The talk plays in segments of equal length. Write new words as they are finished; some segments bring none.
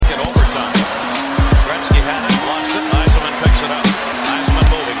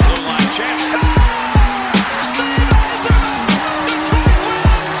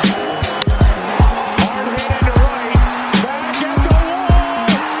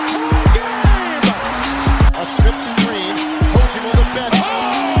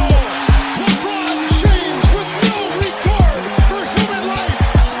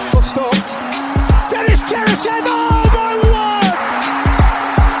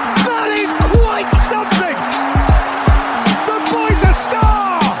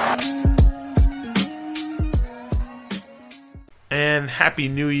Happy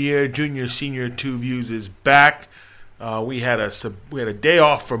New Year. Junior Senior Two Views is back. We had a day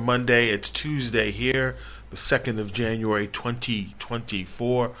off for Monday. It's Tuesday here, the 2nd of January,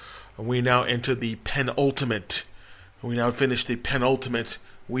 2024. And we now enter the penultimate. We now finish the penultimate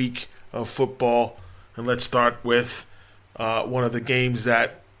week of football. And let's start with one of the games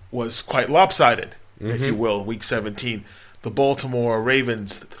that was quite lopsided, if you will, week 17. The Baltimore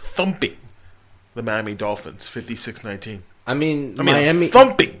Ravens thumping the Miami Dolphins, 56-19. I mean, Miami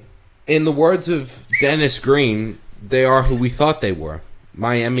thumping. In the words of Dennis Green, they are who we thought they were.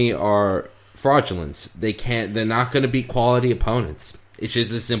 Miami are fraudulent. They're not going to be quality opponents. It's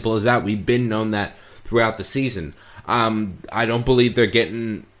just as simple as that. We've been known that throughout the season. I don't believe they're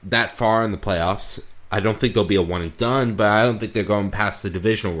getting that far in the playoffs. I don't think they'll be a one and done, but I don't think they're going past the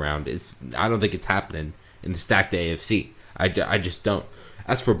divisional round. I don't think it's happening in the stacked AFC. I just don't.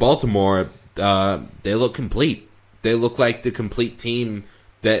 As for Baltimore, they look complete. They look like the complete team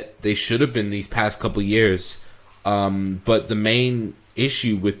that they should have been these past couple years. But the main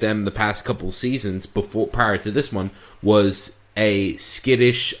issue with them the past couple seasons prior to this one was a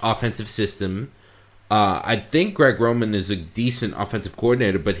skittish offensive system. I think Greg Roman is a decent offensive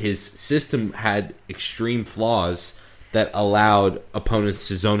coordinator, but his system had extreme flaws that allowed opponents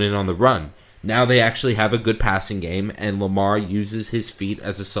to zone in on the run. Now they actually have a good passing game, and Lamar uses his feet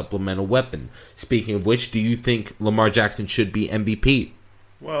as a supplemental weapon. Speaking of which, do you think Lamar Jackson should be MVP?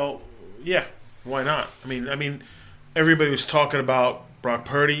 Well, yeah, why not? I mean, everybody was talking about Brock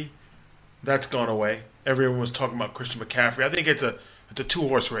Purdy. That's gone away. Everyone was talking about Christian McCaffrey. I think it's a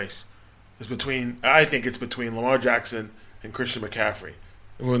two-horse race. I think it's between Lamar Jackson and Christian McCaffrey.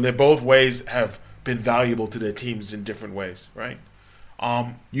 When they both ways have been valuable to their teams in different ways, right?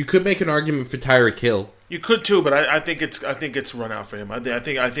 You could make an argument for Tyreek Hill. You could too, but I think it's run out for him. I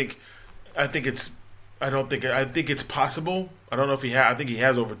think it's possible. I don't know if he has. I think he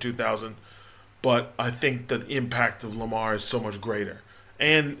has over 2,000, but I think the impact of Lamar is so much greater.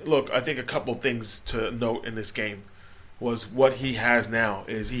 And look, I think a couple things to note in this game was what he has now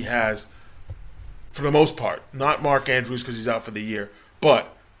is he has, for the most part, not Mark Andrews because he's out for the year,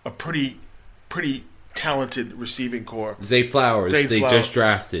 but a pretty talented receiving core. Zay Flowers, just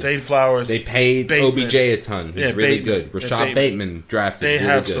drafted. Zay Flowers. They paid Bateman. OBJ a ton. He's really good. Rashad Bateman drafted. They really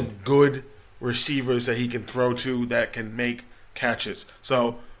have good. some good receivers that he can throw to that can make catches.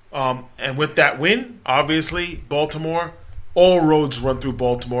 So, and with that win, obviously, Baltimore, all roads run through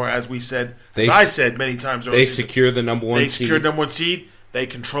Baltimore, as we said. I said many times earlier. They secure the number one seed. They secured number one seed. They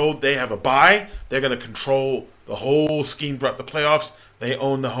have a bye. They're going to control the whole scheme throughout the playoffs. They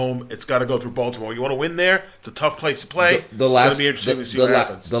own the home. It's got to go through Baltimore. You want to win there? It's a tough place to play. It's going to be interesting to see what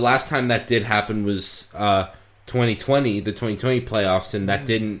happens. The last time that did happen was 2020, the 2020 playoffs, and that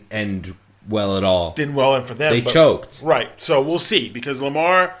didn't end well at all. Didn't well end for them. They choked. Right. So we'll see because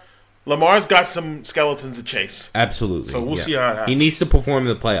Lamar's got some skeletons to chase. Absolutely. So we'll see how it happens. He needs to perform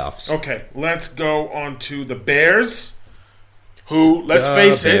in the playoffs. Okay, let's go on to the Bears, who, let's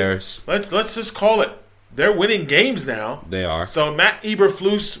face it, let's just call it. They're winning games now. They are. So Matt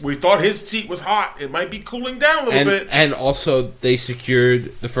Eberflus, we thought his seat was hot. It might be cooling down a little bit. And also, they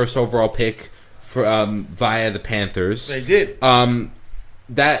secured the first overall pick for via the Panthers. They did.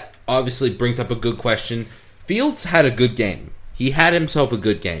 That obviously brings up a good question. Fields had a good game. He had himself a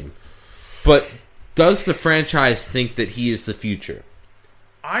good game. But does the franchise think that he is the future?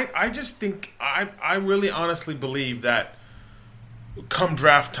 I just think, I really honestly believe that come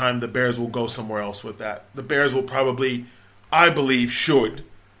draft time, the Bears will go somewhere else with that. The Bears will probably, I believe, should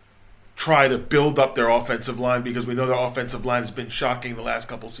try to build up their offensive line because we know their offensive line has been shocking the last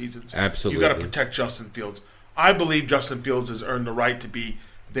couple seasons. Absolutely. You got to protect Justin Fields. I believe Justin Fields has earned the right to be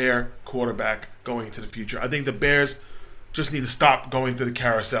their quarterback going into the future. I think the Bears just need to stop going through the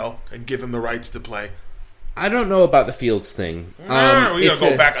carousel and give him the rights to play. I don't know about the Fields thing. We got to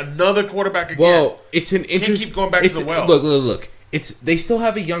go back. Another quarterback again. Well, it's an interesting... Can't keep going back to the well. Look. They still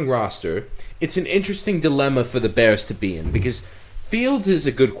have a young roster. It's an interesting dilemma for the Bears to be in because Fields is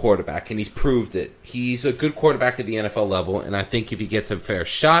a good quarterback, and he's proved it. He's a good quarterback at the NFL level, and I think if he gets a fair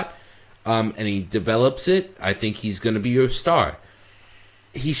shot and he develops it, I think he's going to be your star.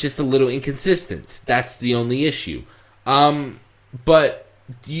 He's just a little inconsistent. That's the only issue. But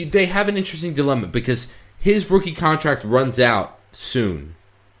they have an interesting dilemma because his rookie contract runs out soon,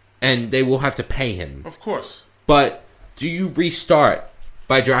 and they will have to pay him. Of course. But do you restart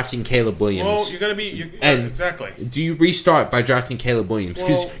by drafting Caleb Williams? Well, you're going to be... exactly. Do you restart by drafting Caleb Williams?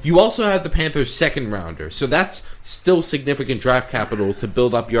 Because you also have the Panthers' second rounder, so that's still significant draft capital to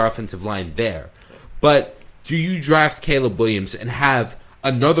build up your offensive line there. But do you draft Caleb Williams and have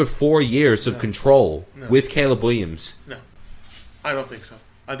another 4 years of control with Caleb Williams? No. I don't think so.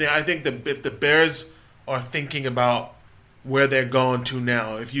 I think if the Bears are thinking about where they're going to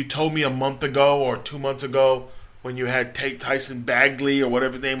now, if you told me a month ago or 2 months ago when you had Tyson Bagley or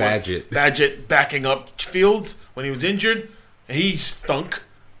whatever his name was, Badgett backing up Fields when he was injured, and he stunk,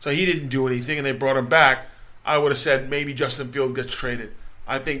 so he didn't do anything, and they brought him back, I would have said maybe Justin Fields gets traded.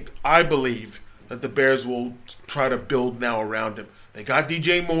 I believe that the Bears will try to build now around him. They got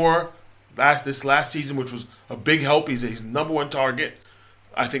DJ Moore this last season, which was a big help. He's his number one target.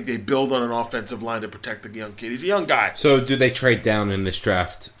 I think they build on an offensive line to protect the young kid. He's a young guy. So do they trade down in this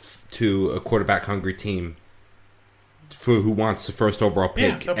draft to a quarterback-hungry team for who wants the first overall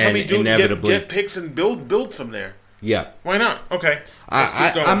pick? Yeah, and inevitably get picks and build from there. Yeah, why not? Okay,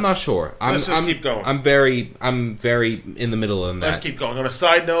 I'm not sure. Let's just keep going. I'm very in the middle of that. Let's keep going. On a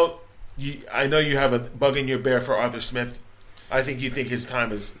side note, I know you have a bug in your bear for Arthur Smith. I think you think his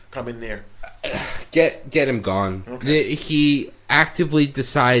time is coming near. Get him gone. Okay. He actively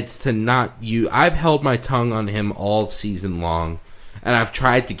decides to not use. I've held my tongue on him all season long, and I've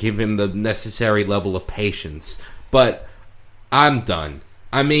tried to give him the necessary level of patience, but I'm done.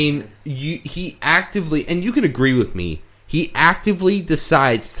 I mean, he actively, and you can agree with me, he actively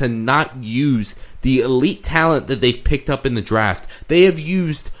decides to not use the elite talent that they've picked up in the draft. They have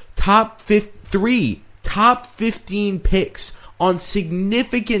used top 15 picks on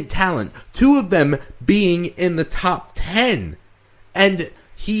significant talent, 2 of them being in the top 10. And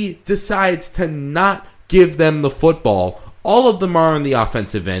he decides to not give them the football. All of them are on the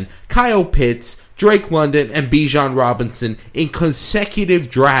offensive end. Kyle Pitts, Drake London, and Bijan Robinson in consecutive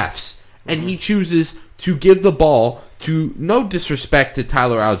drafts. And he chooses to give the ball to, no disrespect to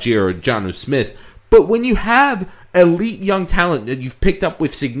Tyler Algier or Jonnu Smith, but when you have elite young talent that you've picked up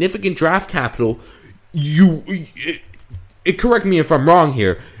with significant draft capital, correct me if I'm wrong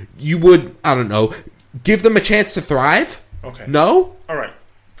here, you would, I don't know, give them a chance to thrive? Okay. No? All right.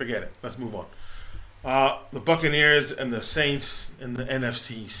 Forget it. Let's move on. The Buccaneers and the Saints in the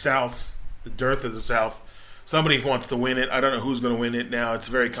NFC South, the dearth of the South. Somebody wants to win it. I don't know who's going to win it now. It's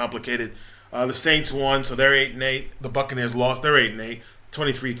very complicated. The Saints won, so they're 8-8. The Buccaneers lost. They're 8-8,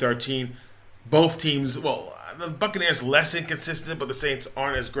 23-13. Both teams, well, the Buccaneers less inconsistent, but the Saints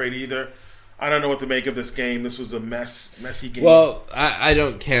aren't as great either. I don't know what to make of this game. This was a messy game. Well, I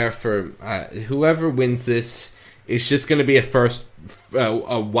don't care for whoever wins this. It's just going to be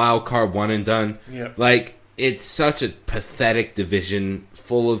a wild card one and done. Yep. Like, it's such a pathetic division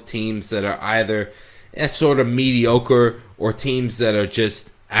full of teams that are either sort of mediocre or teams that are just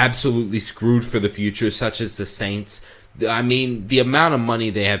absolutely screwed for the future, such as the Saints. I mean, the amount of money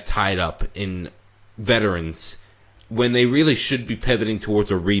they have tied up in veterans when they really should be pivoting towards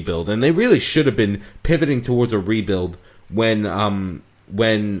a rebuild, and they really should have been pivoting towards a rebuild when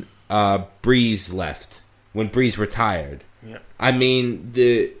Breeze left, when Breeze retired. Yeah. I mean,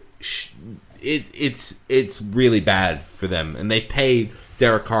 it's really bad for them, and they paid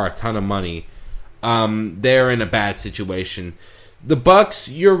Derek Carr a ton of money. They're in a bad situation. The Bucs,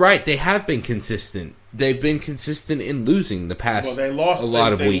 you're right, they have been consistent. They've been consistent in losing the past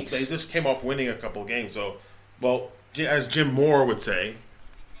lot of weeks. They just came off winning a couple of games. So, well, as Jim Moore would say,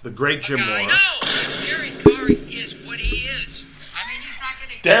 the great Jim Moore. I know. Derek Carr is what he is. I mean, he's not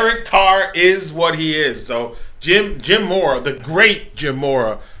going to. Derek Carr is what he is. So Jim Moore, the great Jim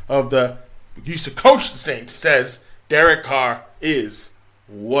Moore used to coach the Saints, says Derek Carr is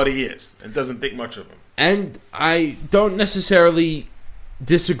what he is and doesn't think much of him. And I don't necessarily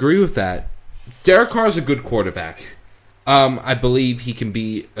disagree with that. Derek Carr is a good quarterback. I believe he can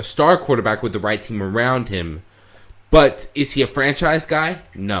be a star quarterback with the right team around him. But is he a franchise guy?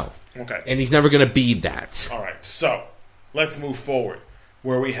 No. Okay. And he's never going to be that. All right. So let's move forward,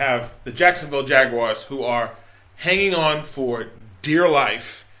 where we have the Jacksonville Jaguars, who are hanging on for dear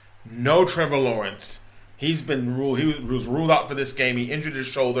life. No Trevor Lawrence. He was ruled out for this game. He injured his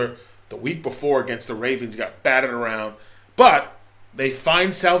shoulder the week before against the Ravens. He got battered around. But they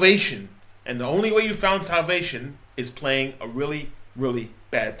find salvation. And the only way you found salvation is playing a really, really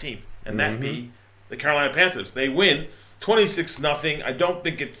bad team. And that be the Carolina Panthers. They win 26-0. I don't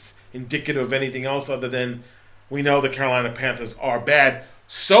think it's indicative of anything else other than we know the Carolina Panthers are bad.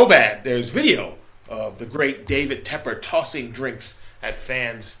 So bad, there's video of the great David Tepper tossing drinks at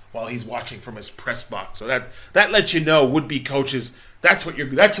fans while he's watching from his press box. So that lets you know, would-be coaches, that's what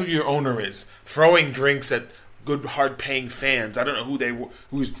your owner is, throwing drinks at good, hard-paying fans. I don't know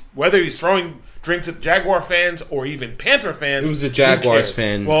whether he's throwing drinks at Jaguar fans or even Panther fans. He was a Jaguars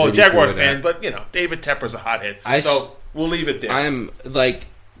fan. Well, a Jaguars fan, but David Tepper's a hothead. So we'll leave it there. I'm like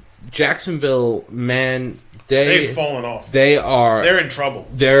Jacksonville, man. They've fallen off. They're in trouble.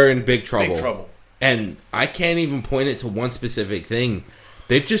 They're in big trouble. Big trouble. And I can't even point it to one specific thing.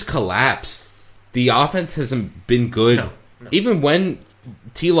 They've just collapsed. The offense hasn't been good. No. Even when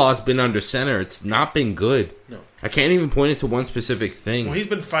T-Law's been under center, it's not been good. No. I can't even point it to one specific thing. Well, he's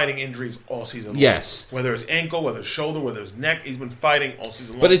been fighting injuries all season long. Yes. Whether it's ankle, whether it's shoulder, whether it's neck, he's been fighting all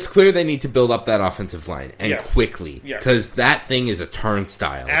season long. But it's clear they need to build up that offensive line, and quickly. Yes. Because that thing is a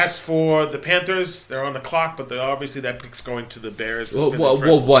turnstile. As for the Panthers, they're on the clock, but obviously that pick's going to the Bears.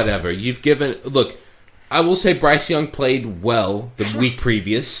 Well, whatever. You've given... Look, I will say Bryce Young played well the week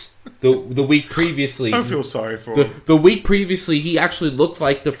previous. The week previously... I feel sorry for him. The week previously, he actually looked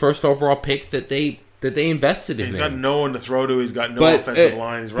like the first overall pick that they invested in. He's got no one to throw to. He's got no offensive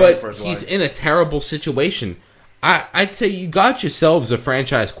line. He's running for his life. He's in a terrible situation. I'd say you got yourselves a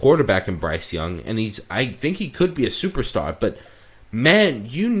franchise quarterback in Bryce Young, and I think he could be a superstar. But man,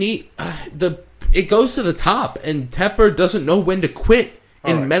 you need it goes to the top, and Tepper doesn't know when to quit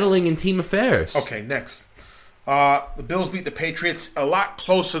in meddling in team affairs. Okay, next. The Bills beat the Patriots a lot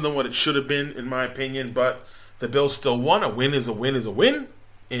closer than what it should have been, in my opinion, but the Bills still won. A win is a win is a win.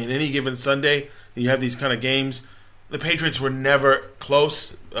 In any given Sunday, you have these kind of games. The Patriots were never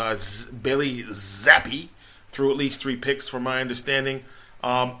close. Bailey Zappi threw at least 3 picks, from my understanding.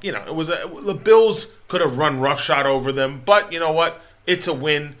 It was the Bills could have run roughshod over them, but you know what? It's a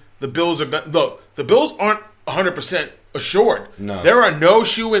win. The Bills are look. The Bills aren't 100% assured. No. There are no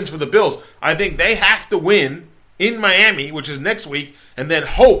shoe-ins for the Bills. I think they have to win in Miami, which is next week, and then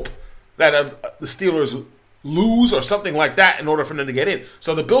hope that the Steelers lose or something like that in order for them to get in.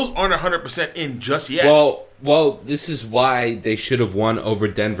 So the Bills aren't 100% in just yet. Well, this is why they should have won over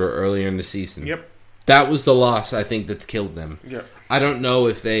Denver earlier in the season. Yep. That was the loss, I think, that's killed them. Yep. I don't know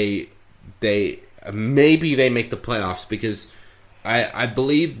if they maybe they make the playoffs, because I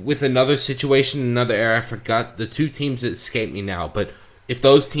believe with another situation, another era, I forgot the 2 teams that escape me now, but if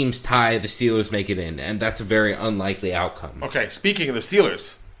those teams tie, the Steelers make it in, and that's a very unlikely outcome. Okay, speaking of the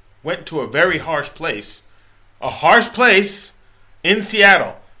Steelers, went to a very harsh place. A harsh place in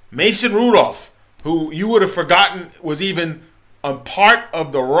Seattle. Mason Rudolph, who you would have forgotten was even a part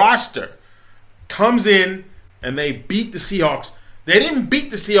of the roster, comes in and they beat the Seahawks. They didn't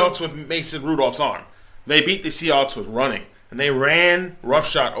beat the Seahawks with Mason Rudolph's arm. They beat the Seahawks with running. And they ran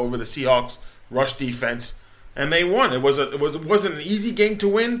roughshod over the Seahawks' rush defense, and they won. It wasn't an easy game to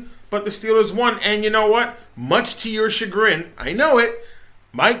win, but the Steelers won. And you know what? Much to your chagrin, I know it,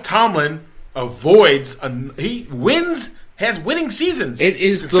 Mike Tomlin has winning seasons.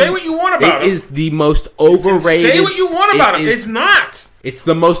 Say what you want about him. It is the most overrated. Say what you want about him. It's not. It's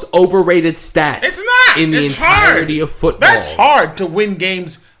the most overrated stat. It's not. In the entirety of football. That's hard to win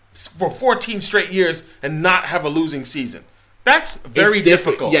games for 14 straight years and not have a losing season. That's very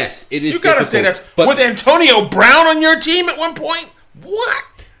difficult. Yes, it is. You got to say that. With Antonio Brown on your team at one point? What?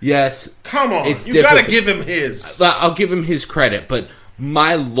 Yes. Come on. You got to give him his. I'll give him his credit, but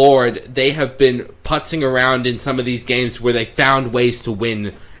my lord, they have been putzing around in some of these games where they found ways to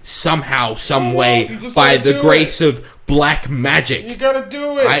win somehow, some way, by the grace of black magic. You got to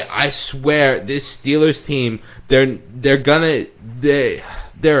do it. I swear, this Steelers team, they're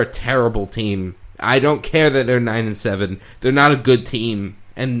a terrible team. I don't care that they're 9-7. They're not a good team,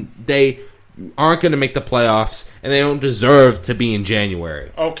 and they aren't going to make the playoffs, and they don't deserve to be in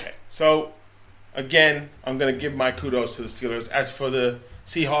January. Okay, so again, I'm going to give my kudos to the Steelers. As for the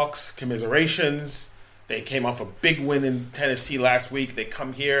Seahawks, commiserations. They came off a big win in Tennessee last week. They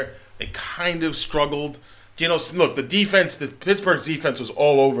come here. They kind of struggled. Look, the Pittsburgh's defense was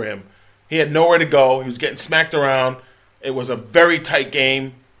all over him. He had nowhere to go. He was getting smacked around. It was a very tight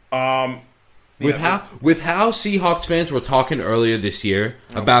game. With how Seahawks fans were talking earlier this year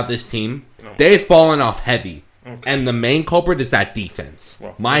about this team, they've fallen off heavy. Okay. And the main culprit is that defense.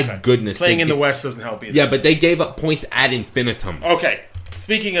 Well, goodness. Playing in the West doesn't help either. Yeah, but they gave up points ad infinitum. Okay.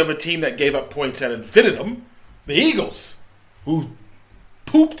 Speaking of a team that gave up points ad infinitum, the Eagles, who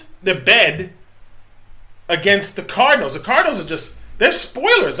pooped the bed against the Cardinals. The Cardinals are just, they're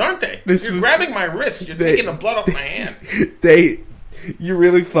spoilers, aren't they? You're grabbing my wrist. You're taking the blood off my hand. You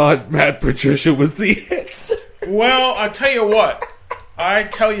really thought Matt Patricia was the hit? Well, I tell you what. I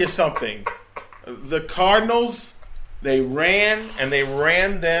tell you something. The Cardinals, they ran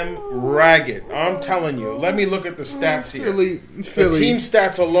them ragged. I'm telling you. Let me look at the stats here. Philly. The team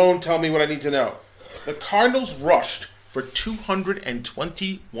stats alone tell me what I need to know. The Cardinals rushed for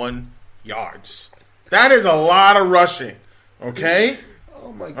 221 yards. That is a lot of rushing. Okay?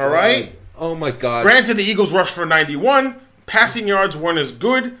 Oh, my God. All right? Oh, my God. Granted, the Eagles rushed for 91. Passing yards weren't as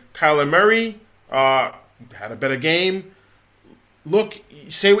good. Kyler Murray had a better game. look,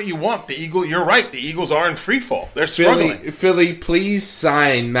 say what you want. You're right. The Eagles are in free fall. They're struggling. Philly, please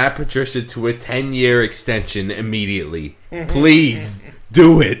sign Matt Patricia to a 10-year extension immediately. Please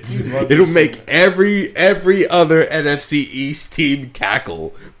do it. It'll make every other NFC East team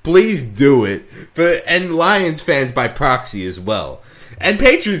cackle. Please do it. And Lions fans by proxy as well. And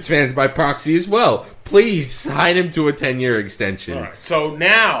Patriots fans by proxy as well. Please sign him to a 10-year extension. All right. So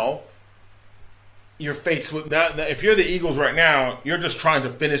now you're faced with that. If you're the Eagles right now, you're just trying to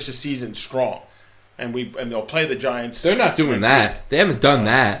finish the season strong, and they'll play the Giants. They're not doing that. They haven't done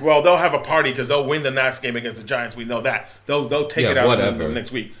that. Well, they'll have a party because they'll win the next game against the Giants. We know that they'll take it out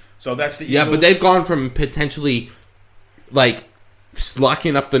next week. So that's the Eagles. Yeah, but they've gone from potentially like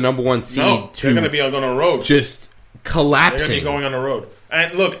locking up the number 1 seed to they're going to be on the road, just collapsing. They're going to be going on the road.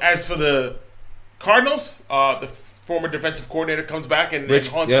 And look, as for the Cardinals, the former defensive coordinator comes back and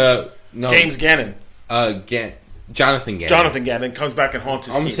haunts James Gannon. Jonathan Gannon. Jonathan Gannon comes back and haunts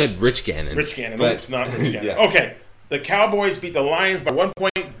his team. I almost said Rich Gannon. Rich Gannon. Oops, not Rich Gannon. Yeah. Okay. The Cowboys beat the Lions by 1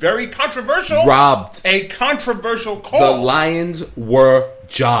 point. Very controversial. Robbed. A controversial call. The Lions were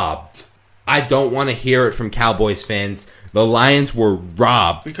jobbed. I don't want to hear it from Cowboys fans. The Lions were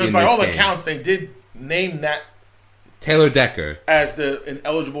robbed. Because by all accounts, they did name that Taylor Decker as an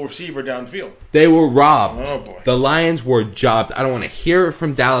eligible receiver downfield. They were robbed. Oh, boy. The Lions were jobbed. I don't want to hear it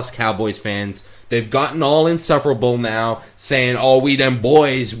from Dallas Cowboys fans. They've gotten all insufferable now, saying, "Oh, we them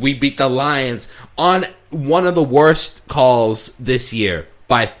boys, we beat the Lions," on one of the worst calls this year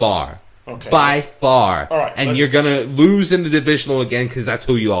by far. Okay. By far. All right. And you're going to lose in the divisional again because that's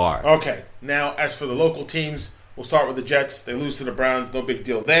who you are. Okay. Now, as for the local teams, we'll start with the Jets. They lose to the Browns. No big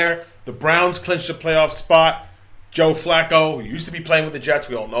deal there. The Browns clinched a playoff spot. Joe Flacco, who used to be playing with the Jets,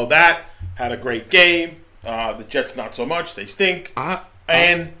 we all know that, had a great game. The Jets, not so much. They stink. By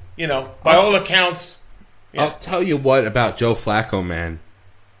all accounts... Yeah. I'll tell you what about Joe Flacco, man.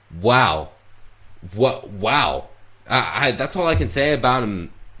 Wow. Wow. That's all I can say about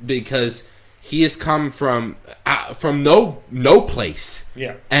him, because he has come from no place.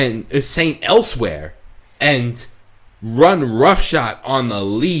 Yeah. And is saying elsewhere and run roughshod on the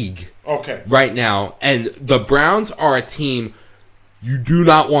league. Okay. Right now, and the Browns are a team you do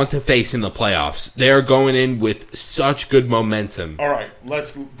not want to face in the playoffs. They're going in with such good momentum. All right,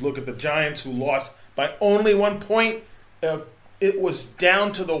 let's look at the Giants, who lost by only 1 point. It was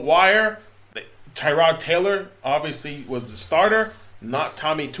down to the wire. Tyrod Taylor obviously was the starter, not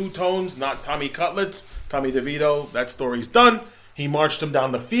Tommy Two-Tones, not Tommy Cutlets. Tommy DeVito, that story's done. He marched him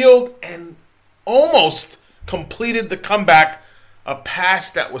down the field and almost completed the comeback. A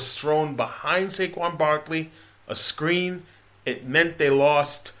pass that was thrown behind Saquon Barkley, a screen. It meant they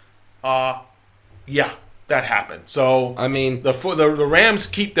lost. That happened. So I mean, the Rams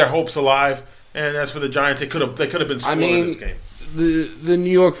keep their hopes alive, and as for the Giants, they could have been scored in this game. The New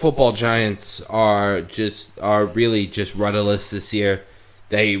York Football Giants are really just rudderless this year.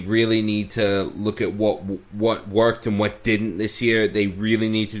 They really need to look at what worked and what didn't this year. They really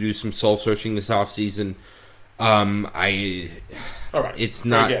need to do some soul searching this offseason. All right. It's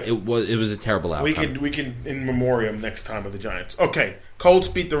not. It was a terrible outcome. We can in memoriam next time with the Giants. Okay. Colts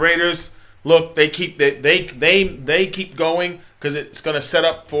beat the Raiders. Look, they keep going because it's going to set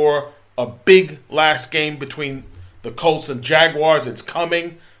up for a big last game between the Colts and Jaguars. It's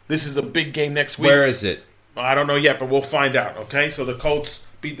coming. This is a big game next week. Where is it? I don't know yet, but we'll find out. Okay. So the Colts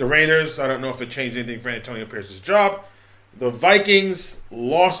beat the Raiders. I don't know if it changed anything for Antonio Pierce's job. The Vikings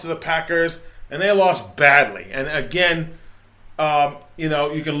lost to the Packers. And they lost badly. And again,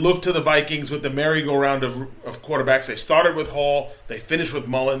 you can look to the Vikings with the merry-go-round of quarterbacks. They started with Hall. They finished with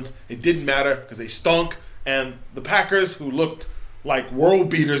Mullins. It didn't matter because they stunk. And the Packers, who looked like world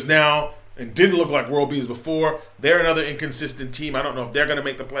beaters now and didn't look like world beaters before, they're another inconsistent team. I don't know if they're going to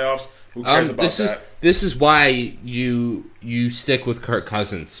make the playoffs. Who cares about that? This is why you stick with Kirk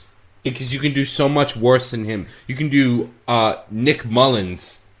Cousins. Because you can do so much worse than him. You can do Nick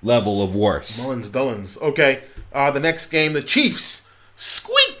Mullins level of worse. Mullins. Okay. The next game, the Chiefs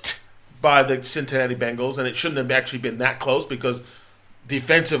squeaked by the Cincinnati Bengals, and it shouldn't have actually been that close because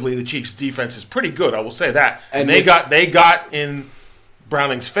defensively, the Chiefs' defense is pretty good. I will say that. And they got in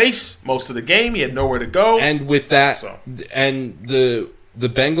Browning's face most of the game. He had nowhere to go. And with that, and the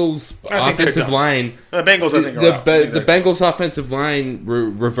Bengals offensive line, the Bengals, I think, are out. The Bengals offensive line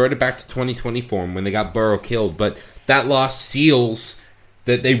reverted back to 2020 form when they got Burrow killed, but that loss seals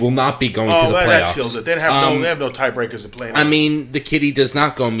that they will not be going to the playoffs. That seals it. They have no tiebreakers to play in. I mean, the kitty does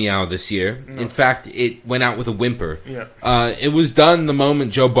not go meow this year. No. In fact, it went out with a whimper. Yeah. It was done the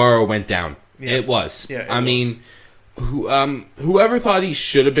moment Joe Burrow went down. Yeah. It was. Yeah, I mean, whoever thought he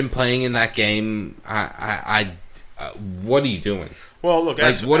should have been playing in that game, I what are you doing? Well, look,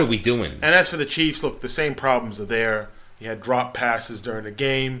 What are we doing? And as for the Chiefs, look, the same problems are there. You had drop passes during the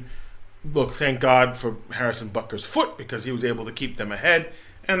game. Look, thank God for Harrison Butker's foot because he was able to keep them ahead.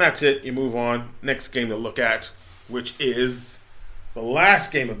 And that's it. You move on. Next game to look at, which is the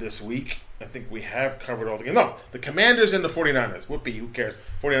last game of this week. I think we have covered all the games. No, the Commanders and the 49ers. Whoopee, who cares?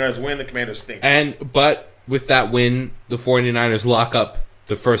 49ers win, the Commanders stink. But with that win, the 49ers lock up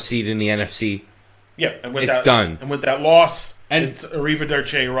the first seed in the NFC. Yeah, and with It's done. And with that loss, And it's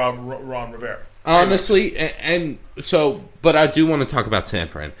Arrivederci, Ron Rivera. Honestly, but I do want to talk about San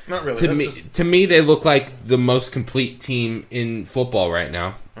Fran. Not really. To me, they look like the most complete team in football right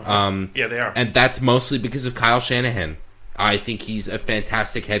now. Yeah, they are. And that's mostly because of Kyle Shanahan. I think he's a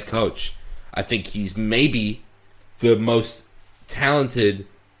fantastic head coach. I think he's maybe the most talented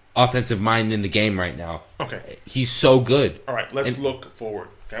offensive mind in the game right now. Okay. He's so good. All right, let's look forward.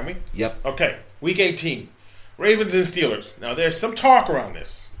 Can we? Yep. Okay, Week 18. Ravens and Steelers. Now, there's some talk around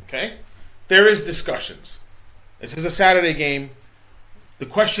this, okay? There is discussions. This is a Saturday game. The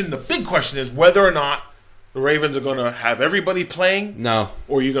big question is whether or not the Ravens are going to have everybody playing. No.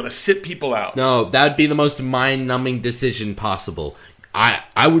 Or you're going to sit people out. No, that would be the most mind-numbing decision possible.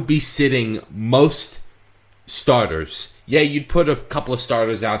 I would be sitting most starters. Yeah, you'd put a couple of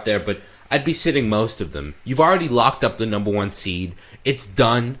starters out there, but I'd be sitting most of them. You've already locked up the number 1 seed. It's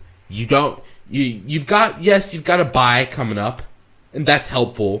done. You've got a bye coming up, and that's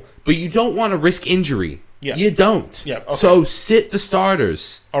helpful, but you don't want to risk injury. Yeah. You don't. Yeah. Okay. So sit the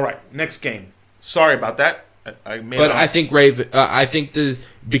starters. All right, next game. Sorry about that. I think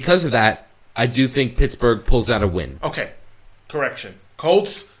because of that, I do think Pittsburgh pulls out a win. Okay, correction.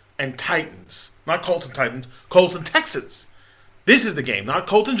 Colts and Titans. Not Colts and Titans. Colts and Texans. This is the game. Not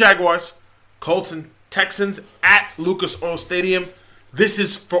Colts and Jaguars. Colts and Texans at Lucas Oil Stadium. This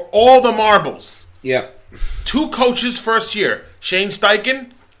is for all the marbles. Yep. 2 coaches first year. Shane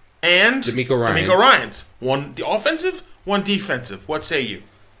Steichen and D'Amico Ryans. One offensive, one defensive. What say you?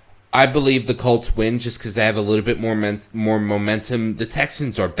 I believe the Colts win just because they have a little bit more momentum. The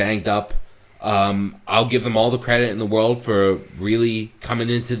Texans are banged up. I'll give them all the credit in the world for really coming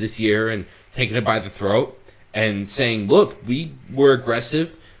into this year and taking it by the throat and saying, look, we were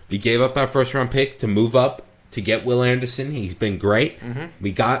aggressive. We gave up our first-round pick to move up to get Will Anderson. He's been great. Mm-hmm.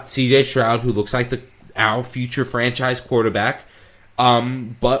 We got C.J. Stroud, who looks like our future franchise quarterback.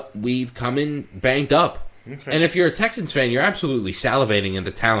 But we've come in banged up. Okay. And if you're a Texans fan, you're absolutely salivating at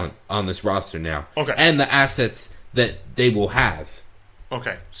the talent on this roster now. Okay. And the assets that they will have.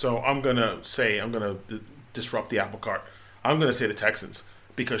 Okay, so I'm going to disrupt the apple cart. I'm going to say the Texans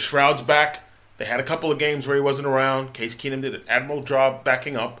because Shroud's back. They had a couple of games where he wasn't around. Case Keenum did an admirable job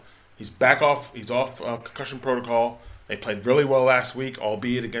backing up. He's off concussion protocol. They played really well last week,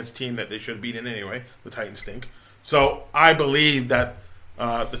 albeit against a team that they should have beaten anyway. The Titans stink. So I believe that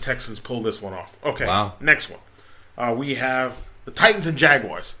the Texans pull this one off. Okay, wow. Next one. We have the Titans and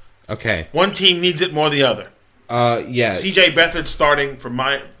Jaguars. Okay. One team needs it more than the other. Yeah. C.J. Beathard starting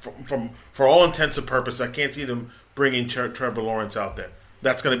for all intents and purposes. I can't see them bringing Trevor Lawrence out there.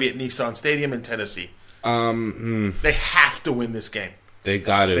 That's going to be at Nissan Stadium in Tennessee. They have to win this game. They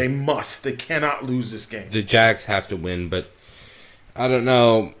got to. They must. They cannot lose this game. The Jags have to win, but I don't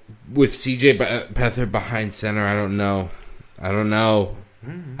know. With C.J. Beathard behind center, I don't know.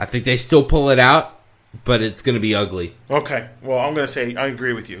 Mm-hmm. I think they still pull it out, but it's going to be ugly. Okay. Well, I'm going to say I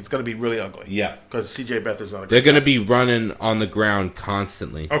agree with you. It's going to be really ugly. Yeah. Because C.J. Beathard's not a They're going to be running on the ground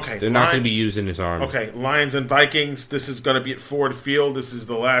constantly. Okay. They're not going to be using his arm. Okay. Lions and Vikings. This is going to be at Ford Field. This is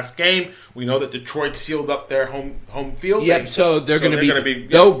the last game. We know that Detroit sealed up their home field. Yep. So they're going to be.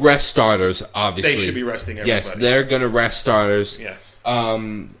 They'll rest starters. Obviously, they should be resting everybody. Yes, they're going to rest starters. Yeah.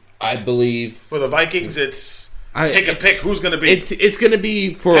 I believe for the Vikings, take a pick. Who's going to be? It's going to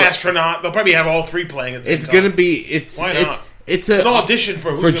be for astronaut. They'll probably have all 3 playing. It's going to be. Why not? It's an audition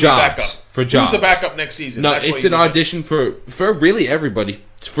for who's the backup. For jobs. Who's the backup next season? No, it's an audition for really everybody.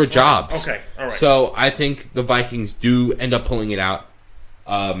 It's for jobs. Okay, all right. So I think the Vikings do end up pulling it out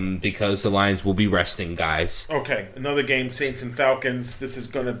because the Lions will be resting guys. Okay, another game, Saints and Falcons. This is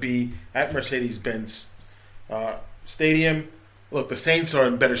going to be at Mercedes-Benz Stadium. Look, the Saints are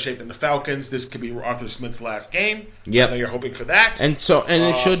in better shape than the Falcons. This could be Arthur Smith's last game. Yep. I know you're hoping for that. And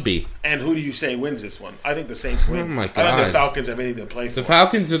it should be. And who do you say wins this one? I think the Saints win. Oh, my God. I don't think the Falcons have anything to play for. The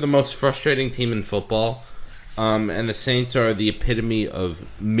Falcons are the most frustrating team in football, and the Saints are the epitome of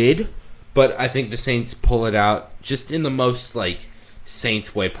mid, but I think the Saints pull it out just in the most,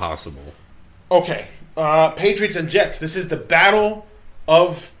 Saints way possible. Okay. Patriots and Jets. This is the battle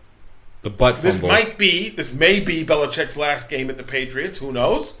of... The butt fumble. This may be Belichick's last game at the Patriots. Who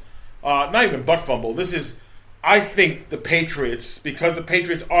knows? Not even butt fumble. This is I think the Patriots, because the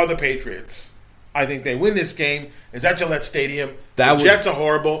Patriots are the Patriots, I think they win this game. It's at Gillette Stadium. The Jets are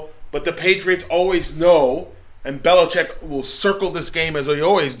horrible, but the Patriots always know, and Belichick will circle this game as he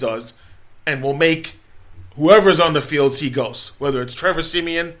always does, and will make whoever's on the field see ghosts, whether it's Trevor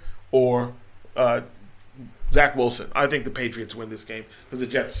Siemian or Zach Wilson. I think the Patriots win this game because the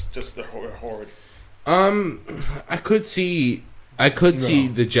Jets they're horrid. I could see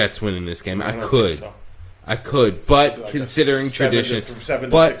the Jets winning this game. I could, but Like considering tradition,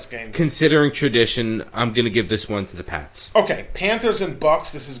 7 to 6 games. Considering tradition, I'm going to give this one to the Pats. Okay, Panthers and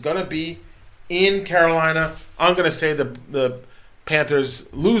Bucks. This is going to be in Carolina. I'm going to say the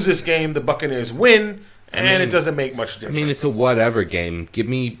Panthers lose this game. The Buccaneers win, and it doesn't make much difference. I mean, it's a whatever game. Give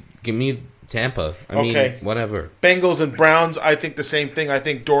me Tampa. I mean, whatever. Bengals and Browns. I think the same thing. I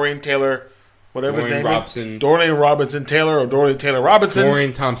think Dorian Taylor. Whatever his name is. Dorian Robinson Taylor or Dorian Taylor Robinson.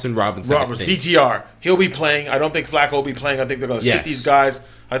 Dorian Thompson Robinson. DTR. He'll be playing. I don't think Flacco will be playing. I think they're going to sit these guys.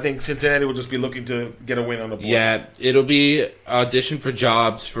 I think Cincinnati will just be looking to get a win on the board. Yeah, it'll be audition for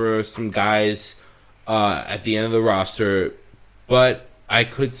jobs for some guys at the end of the roster. But I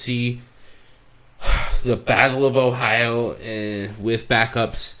could see the Battle of Ohio with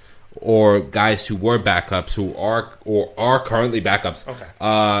backups or guys who were backups who are currently backups.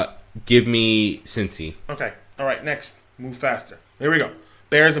 Okay. Give me Cincy. Okay. All right. Next. Move faster. There we go.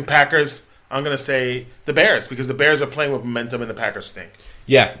 Bears and Packers. I'm going to say the Bears because the Bears are playing with momentum and the Packers stink.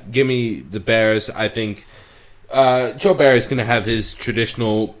 Yeah. Give me the Bears. I think Joe Barry is going to have his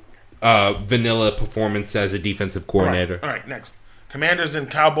traditional vanilla performance as a defensive coordinator. All right. Next. Commanders and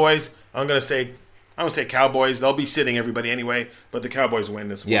Cowboys. I'm going to say Cowboys. They'll be sitting everybody anyway, but the Cowboys win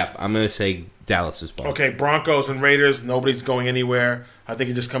this one. Yeah, I'm going to say Dallas as well. Okay, Broncos and Raiders. Nobody's going anywhere. I think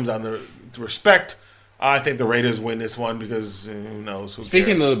it just comes down to respect. I think the Raiders win this one because who knows?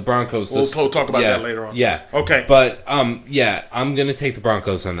 Speaking of the Broncos, we'll talk about that later on. Yeah. Okay. But I'm going to take the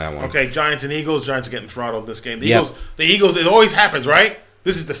Broncos on that one. Okay, Giants and Eagles. Giants are getting throttled this game. The Eagles. It always happens, right?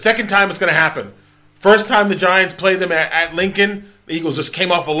 This is the second time it's going to happen. First time the Giants played them at Lincoln, the Eagles just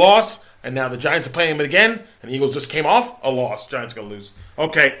came off a loss. And now the Giants are playing them again, and the Eagles just came off a loss. Giants going to lose.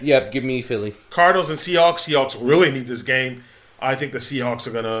 Okay. Yep, give me Philly. Cardinals and Seahawks. Seahawks really need this game. I think the Seahawks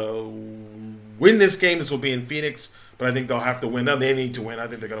are going to win this game. This will be in Phoenix, but I think they'll have to win. No, they need to win. I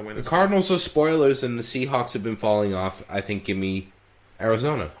think they're going to win this game. The Cardinals are spoilers, and the Seahawks have been falling off. I think give me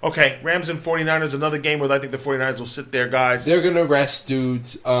Arizona. Okay, Rams and 49ers, another game where I think the 49ers will sit there, guys. They're going to rest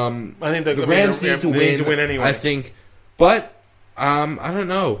dudes. I think the Rams need to win anyway. I think, but I don't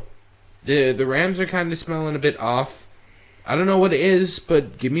know. The Rams are kind of smelling a bit off. I don't know what it is,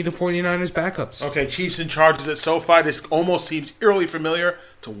 but give me the 49ers backups. Okay, Chiefs and Chargers at SoFi. This almost seems eerily familiar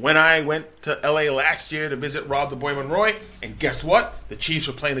to when I went to L.A. last year to visit Rob the Boy Monroy. And guess what? The Chiefs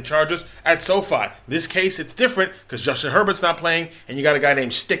are playing the Chargers at SoFi. In this case, it's different because Justin Herbert's not playing, and you got a guy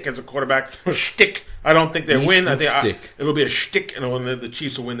named Stick as a quarterback. Stick. I don't think they win. I think it'll be a shtick, and the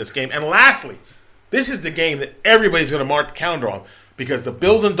Chiefs will win this game. And lastly, this is the game that everybody's going to mark the calendar on. Because the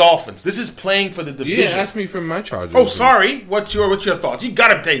Bills and Dolphins, this is playing for the division. You didn't ask me for my Chargers. Oh, sorry. What's your thoughts? You got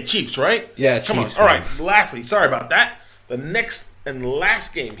to take Chiefs, right? Yeah, Come Chiefs. on. All right. Lastly, sorry about that. The next and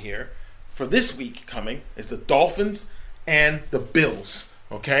last game here for this week coming is the Dolphins and the Bills.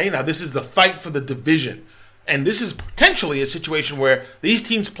 Okay? Now, this is the fight for the division. And this is potentially a situation where these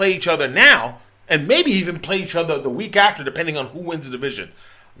teams play each other now and maybe even play each other the week after, depending on who wins the division.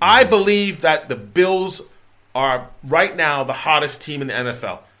 Mm-hmm. I believe that the Bills are right now the hottest team in the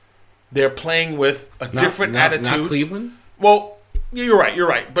NFL. They're playing with a different attitude. Not Cleveland? Well, you're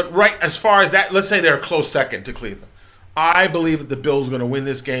right. But right as far as that, let's say they're a close second to Cleveland. I believe that the Bills are going to win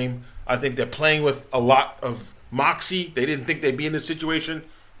this game. I think they're playing with a lot of moxie. They didn't think they'd be in this situation.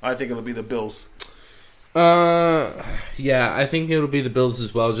 I think it'll be the Bills. Yeah, I think it'll be the Bills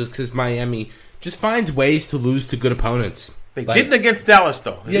as well, just because Miami just finds ways to lose to good opponents. They didn't against Dallas,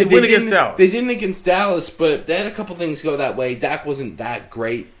 though. They didn't win against Dallas. They didn't against Dallas, but they had a couple things go that way. Dak wasn't that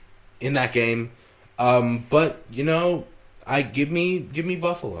great in that game. But, give me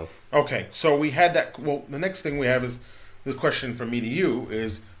Buffalo. Okay, so we had that. Well, the next thing we have is the question from me to you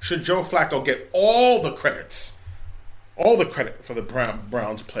is, should Joe Flacco get all the credit for the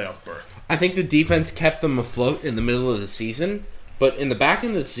Browns' playoff berth? I think the defense kept them afloat in the middle of the season, but in the back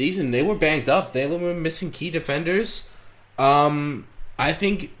end of the season, they were banged up. They were missing key defenders. I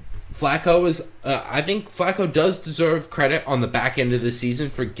think Flacco does deserve credit on the back end of the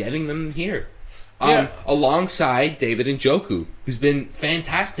season for getting them here. Alongside David Njoku, who's been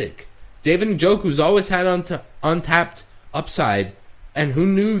fantastic. David Njoku's always had untapped upside, and who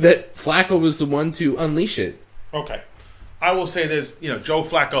knew that Flacco was the one to unleash it? Okay. I will say this, Joe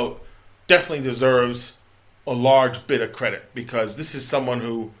Flacco definitely deserves a large bit of credit because this is someone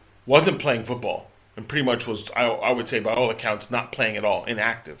who wasn't playing football and pretty much was, I would say by all accounts, not playing at all,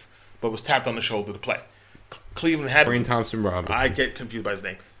 inactive, but was tapped on the shoulder to play. Cleveland had... Dorian Thompson-Robinson. I get confused by his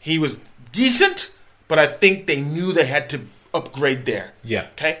name. He was decent, but I think they knew they had to upgrade there. Yeah.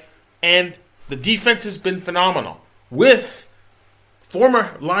 Okay? And the defense has been phenomenal with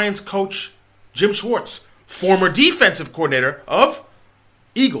former Lions coach Jim Schwartz, former defensive coordinator of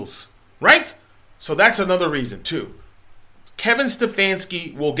Eagles, right? So that's another reason, too. Kevin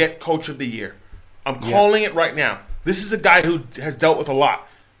Stefanski will get Coach of the Year. I'm calling it right now. This is a guy who has dealt with a lot.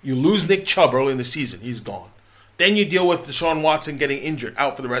 You lose Nick Chubb early in the season. He's gone. Then you deal with Deshaun Watson getting injured,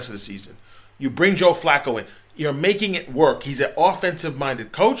 out for the rest of the season. You bring Joe Flacco in. You're making it work. He's an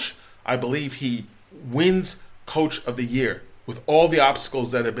offensive-minded coach. I believe he wins Coach of the Year with all the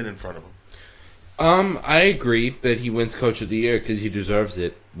obstacles that have been in front of him. I agree that he wins Coach of the Year because he deserves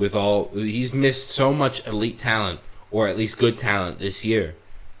it. He's missed so much elite talent, or at least good talent this year,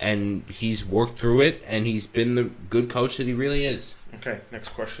 and he's worked through it, and he's been the good coach that he really is. Okay, next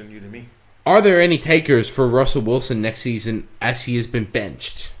question, you to me. Are there any takers for Russell Wilson next season as he has been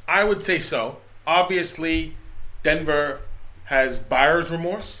benched? I would say so. Obviously, Denver has buyer's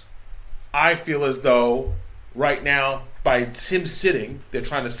remorse. I feel as though right now, by him sitting, they're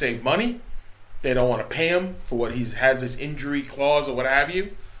trying to save money. They don't want to pay him for what he's has this injury clause or what have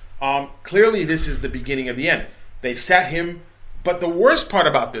you. Clearly, this is the beginning of the end. They sat him, but the worst part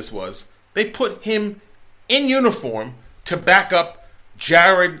about this was they put him in uniform to back up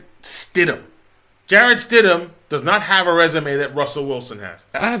Jared Stidham. Jared Stidham does not have a resume that Russell Wilson has.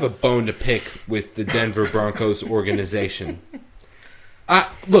 I have a bone to pick with the Denver Broncos organization.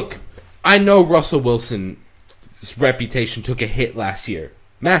 Look, I know Russell Wilson's reputation took a hit last year.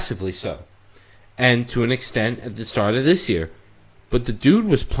 Massively so. And to an extent at the start of this year. But the dude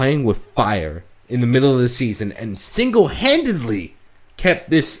was playing with fire in the middle of the season and single-handedly kept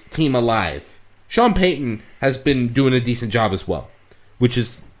this team alive. Sean Payton has been doing a decent job as well, which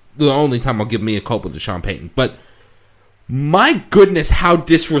is the only time I'll give me a culpa to Sean Payton. But my goodness, how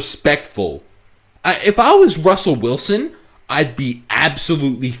disrespectful. If I was Russell Wilson, I'd be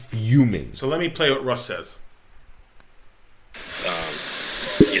absolutely fuming. So let me play what Russ says.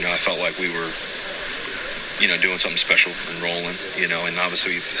 I felt like we were, doing something special and rolling, and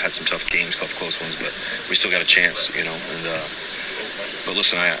obviously we've had some tough games, a couple close ones, but we still got a chance, but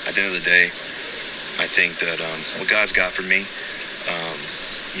listen, at the end of the day, I think that what God's got for me,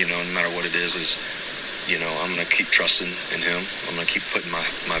 no matter what it is, I'm going to keep trusting in Him. I'm going to keep putting my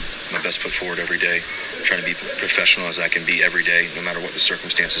best foot forward every day, trying to be professional as I can be every day, no matter what the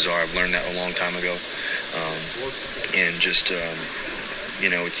circumstances are. I've learned that a long time ago. And just,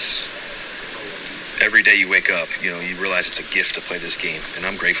 it's every day you wake up, you realize it's a gift to play this game, and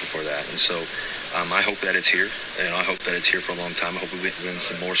I'm grateful for that. And so I hope that it's here, and I hope that it's here for a long time. I hope we win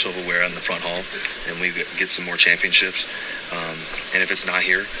some more silverware in the front hall, and we get some more championships. And if it's not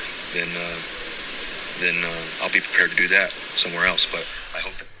here, then I'll be prepared to do that somewhere else. But I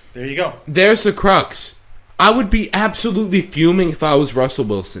hope that. There you go. There's the crux. I would be absolutely fuming if I was Russell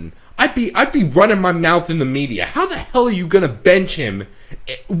Wilson. I'd be running my mouth in the media. How the hell are you gonna bench him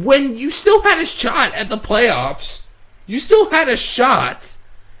when you still had a shot at the playoffs? You still had a shot.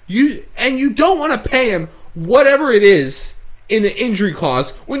 You don't want to pay him whatever it is in the injury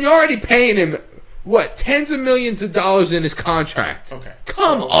clause when you're already paying him tens of millions of dollars in his contract. Okay.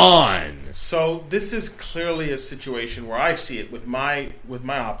 Come on. So this is clearly a situation where I see it with my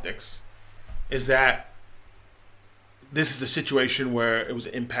optics, is that this is a situation where it was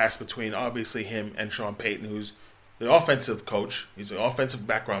an impasse between obviously him and Sean Payton, who's the offensive coach. He's an offensive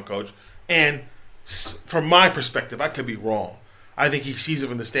background coach. And from my perspective, I could be wrong. I think he sees it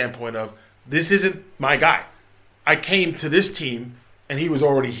from the standpoint of, this isn't my guy. I came to this team, and he was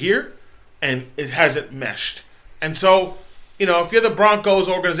already here, and it hasn't meshed. And so, if you're the Broncos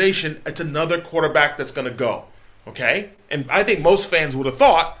organization, it's another quarterback that's going to go. Okay? And I think most fans would have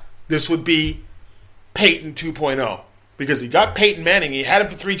thought this would be Peyton 2.0. Because you got Peyton Manning, you had him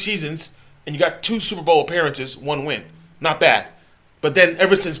for 3 seasons, and you got 2 Super Bowl appearances, 1 win. Not bad. But then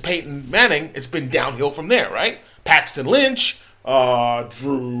ever since Peyton Manning, it's been downhill from there, right? Paxton Lynch, Brock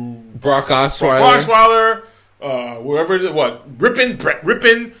Osweiler, wherever it is, Brett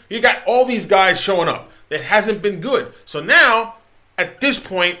Rippin. You got all these guys showing up. That hasn't been good. So now, at this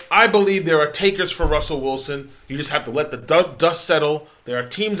point, I believe there are takers for Russell Wilson. You just have to let the dust settle. There are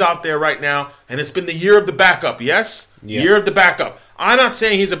teams out there right now, and it's been the year of the backup, yes? Yeah. Year of the backup. I'm not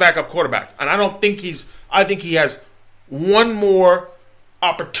saying he's a backup quarterback, and I think he has one more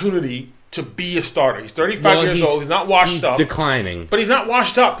opportunity to be a starter. He's 35 years old. He's not washed up. He's declining. But he's not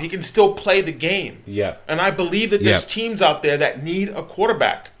washed up. He can still play the game. Yeah. And I believe that there's teams out there that need a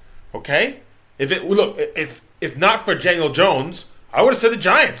quarterback. Okay? If not for Daniel Jones, I would have said the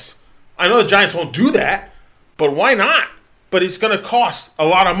Giants. I know the Giants won't do that, but why not? But it's going to cost a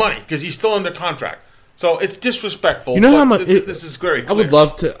lot of money because he's still under contract. So it's disrespectful. You know how much this is very clear. I would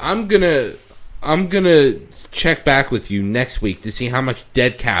love to. I'm gonna check back with you next week to see how much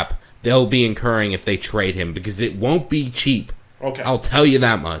dead cap they'll be incurring if they trade him, because it won't be cheap. Okay, I'll tell you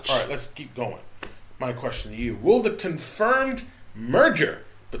that much. All right, let's keep going. My question to you: will the confirmed merger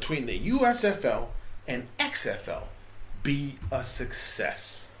between the USFL and XFL be a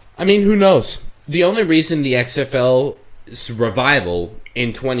success? I mean, who knows? The only reason the XFL's revival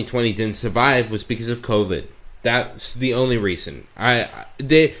in 2020 didn't survive was because of COVID. That's the only reason.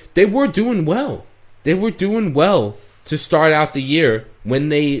 They were doing well. They were doing well to start out the year when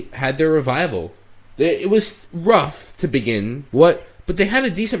they had their revival. It was rough to begin, but they had a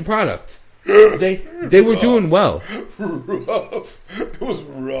decent product. They were doing well. Rough. It was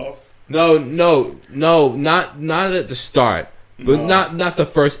rough. No, not at the start. But not the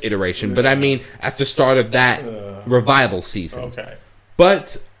first iteration, but I mean at the start of that revival season. Okay.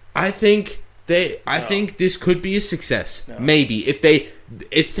 But I think this could be a success. No. Maybe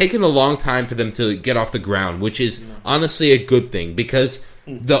it's taken a long time for them to get off the ground, which is honestly a good thing, because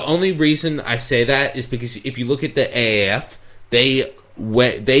the only reason I say that is because if you look at the AAF,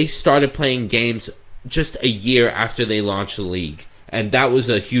 they started playing games just a year after they launched the league, and that was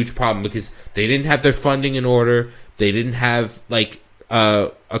a huge problem because they didn't have their funding in order. They didn't have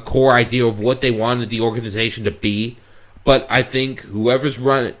a core idea of what they wanted the organization to be. But I think whoever's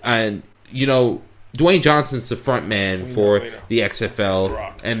running, and Dwayne Johnson's the front man for the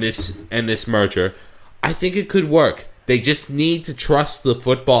XFL and this merger. I think it could work. They just need to trust the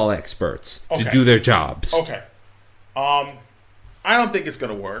football experts to do their jobs. Okay. I don't think it's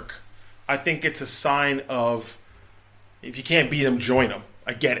going to work. I think it's a sign of, if you can't beat them, join them.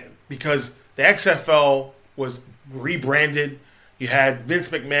 I get it. Because the XFL was rebranded. You had Vince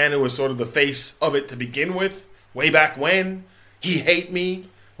McMahon, who was sort of the face of it to begin with, way back when. He hate me,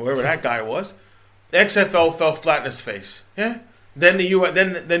 whoever that guy was. The XFL fell flat in his face. Yeah. Then the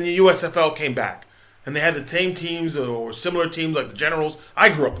USFL came back, and they had the same teams or similar teams like the Generals. I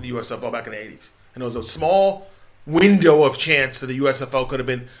grew up in the USFL back in the 80s, and it was a small window of chance that the USFL could have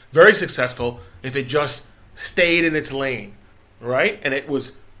been very successful if it just stayed in its lane, right? And it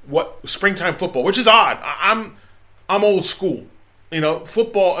was springtime football, which is odd. I'm old school.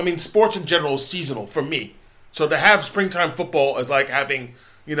 Football, I mean, sports in general is seasonal for me. So to have springtime football is like having,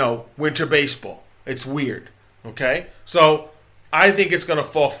 winter baseball. It's weird, okay? So I think it's going to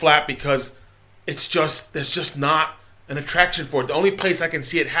fall flat because there's just not an attraction for it. The only place I can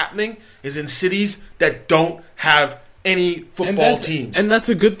see it happening is in cities that don't have any football teams. And that's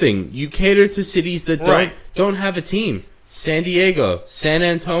a good thing. You cater to cities that don't have a team. San Diego, San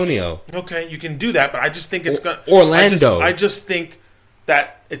Antonio. Okay, you can do that, but I just think it's going to... Orlando. I just think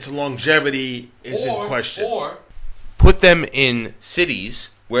that its longevity is in question. Or put them in cities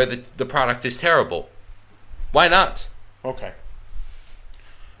where the product is terrible. Why not? Okay.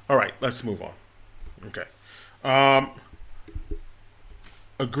 All right, let's move on. Okay.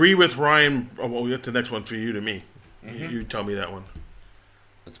 Agree with Ryan... Oh, well, that's the next one for you to me. Mm-hmm. You tell me that one.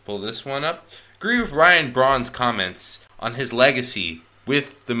 Let's pull this one up. Agree with Ryan Braun's comments on his legacy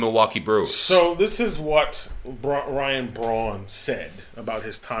with the Milwaukee Brewers. So this is what Ryan Braun said about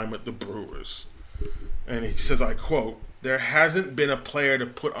his time with the Brewers. And he says, I quote, "There hasn't been a player to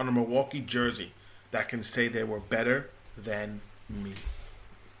put on a Milwaukee jersey that can say they were better than me."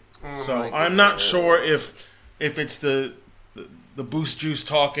 So I'm not sure if it's the boost juice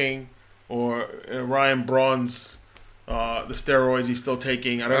talking or Ryan Braun's the steroids he's still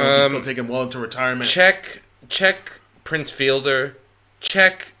taking. I don't know if he's still taking well into retirement. Check Prince Fielder.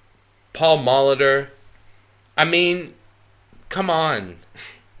 Check Paul Molitor. I mean, come on.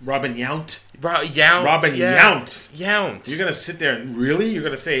 Robin Yount. Yount. You're going to sit there and you're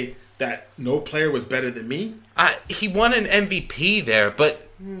going to say that no player was better than me? He won an MVP there, but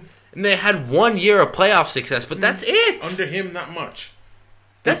and they had 1 year of playoff success, but that's it. Under him, not much.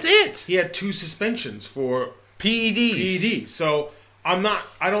 That's it. He had 2 suspensions for PEDs. So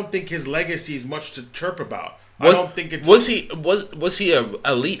I don't think his legacy is much to chirp about. I don't think it's... Was he an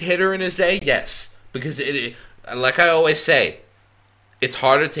elite hitter in his day? Yes. Because, like I always say, it's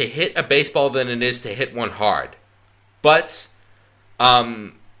harder to hit a baseball than it is to hit one hard. But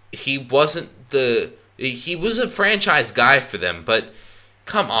he wasn't he was a franchise guy for them, but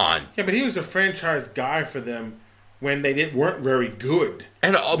come on. Yeah, but he was a franchise guy for them when they weren't very good.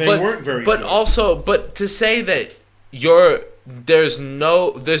 And They weren't very but good. also to say that there's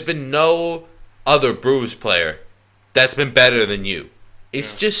been no other Brewers player that's been better than you.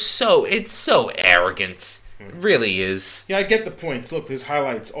 It's just so arrogant. It really is. Yeah, I get the points. Look, his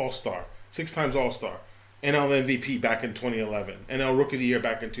highlights: All-Star, 6 times All-Star, NL MVP back in 2011, NL Rookie of the Year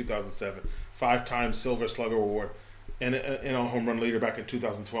back in 2007, 5 times Silver Slugger Award, and NL Home Run Leader back in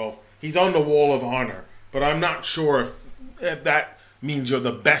 2012. He's on the Wall of Honor, but I'm not sure if that means you're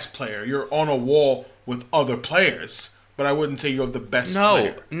the best player. You're on a wall with other players, but I wouldn't say you're the best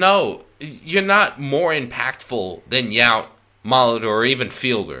player. No, you're not more impactful than Yount, Molitor, or even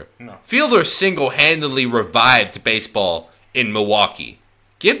Fielder. No. Fielder single-handedly revived baseball in Milwaukee.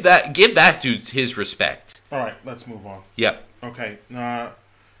 Give that dude his respect. All right, let's move on. Yep. Okay,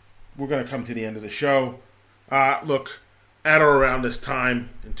 we're going to come to the end of the show. Look, at or around this time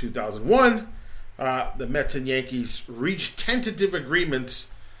in 2001, the Mets and Yankees reached tentative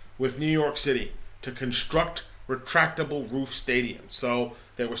agreements with New York City to construct retractable roof stadiums. So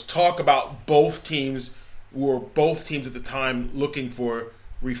there was talk about both teams at the time looking for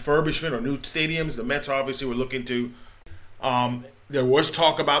refurbishment or new stadiums. The Mets obviously were looking to. There was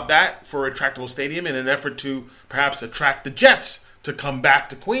talk about that for a retractable stadium in an effort to perhaps attract the Jets to come back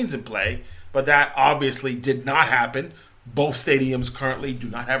to Queens and play, but that obviously did not happen. Both stadiums currently do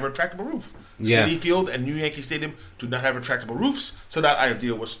not have a retractable roof. Yeah. Citi Field and New Yankee Stadium do not have retractable roofs, so that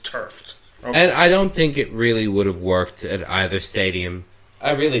idea was turfed. Okay. And I don't think it really would have worked at either stadium.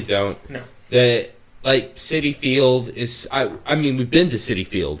 I really don't. No. Citi Field is. I mean, we've been to Citi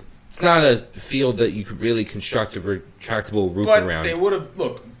Field. It's not a field that you could really construct a retractable roof But around. they would have,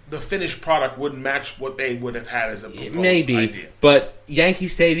 the finished product wouldn't match what they would have had as a proposed Maybe, idea. but Yankee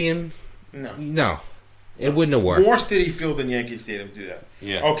Stadium, No. It wouldn't have worked. More Citi Field than Yankee Stadium do that.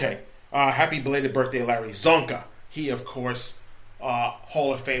 Yeah. Okay. Happy belated birthday, Larry Zonka. He, of course,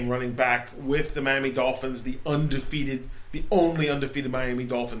 Hall of Fame running back with the Miami Dolphins, the only undefeated Miami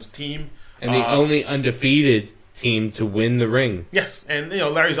Dolphins team. And the only undefeated team to win the ring. Yes, and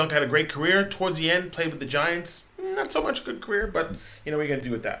Larry Zonka had a great career. Towards the end, played with the Giants. Not so much good career, but what are you going to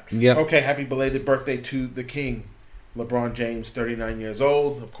do with that? Yep. Okay, happy belated birthday to the King, LeBron James, 39 years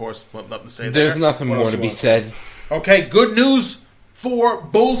old. Of course, nothing to say there. There's nothing What more else to you be want? said. Okay, good news for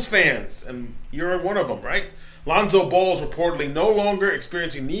Bulls fans, and you're one of them, right? Lonzo Ball is reportedly no longer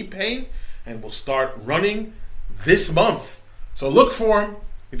experiencing knee pain and will start running this month. So look for him.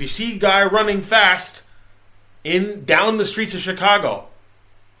 If you see a guy running fast down the streets of Chicago,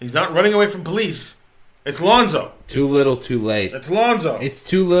 he's not running away from police. It's Lonzo. Too little, too late. It's Lonzo. It's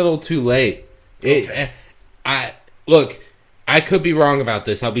too little, too late. Okay. I could be wrong about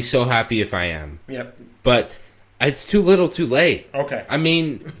this. I'll be so happy if I am. Yep. But it's too little, too late. Okay. I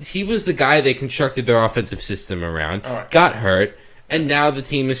mean, he was the guy they constructed their offensive system around, All right. got hurt, and now the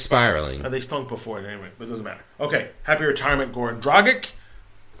team is spiraling. They stunk before anyway, but it doesn't matter. Okay, happy retirement, Goran Dragic.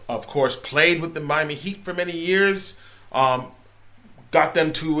 Of course, played with the Miami Heat for many years. Got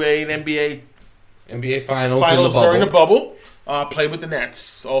them to an NBA NBA Finals during in the the bubble. bubble. Played with the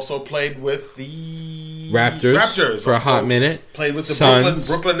Nets. Also played with the Raptors for a Also hot minute. Played with the Suns.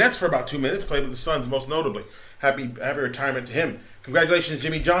 Brooklyn Nets for about 2 minutes. Played with the Suns, most notably. Happy retirement to him. Congratulations,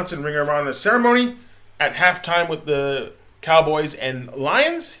 Jimmy Johnson, Ring of Honor ceremony at halftime with the Cowboys and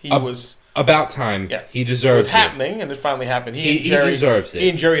Lions. He was About time. Yeah. He deserves it. Was happening, and it finally happened. He deserves it. He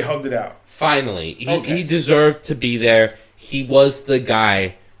and Jerry hugged it out. Finally. Okay. He deserved to be there. He was the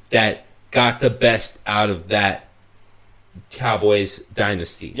guy that got the best out of that Cowboys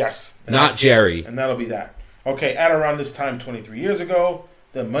dynasty. Yes. Not Jerry. And that'll be that. Okay, at around this time 23 years ago,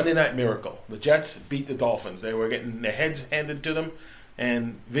 the Monday Night Miracle. The Jets beat the Dolphins. They were getting their heads handed to them,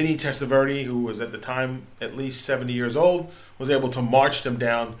 and Vinny Testaverde, who was at the time at least 70 years old, was able to march them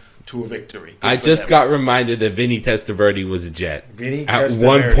down to a victory. Good I for just them. got reminded that Vinny Testaverde was a Jet. Vinny at Testaverde.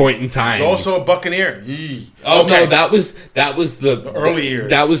 one point in time. He's also a Buccaneer. Yee. Oh Okay. no, that was the early years.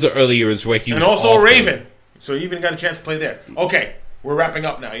 That was the early years where he And was also awful. a Raven. So you even got a chance to play there. Okay, we're wrapping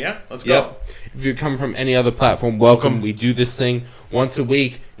up now, yeah? Let's go. Yep. If you come from any other platform, welcome. We do this thing once a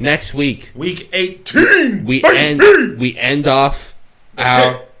week. Next week, Week 18. we baby! end off That's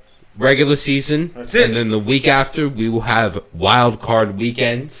our it. regular season. That's it. And then the week after, we will have Wild Card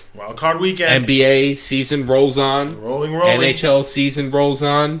Weekend. Wild Card Weekend. NBA season rolls on. Rolling. NHL season rolls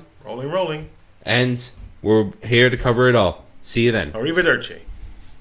on. Rolling. And we're here to cover it all. See you then. Arrivederci.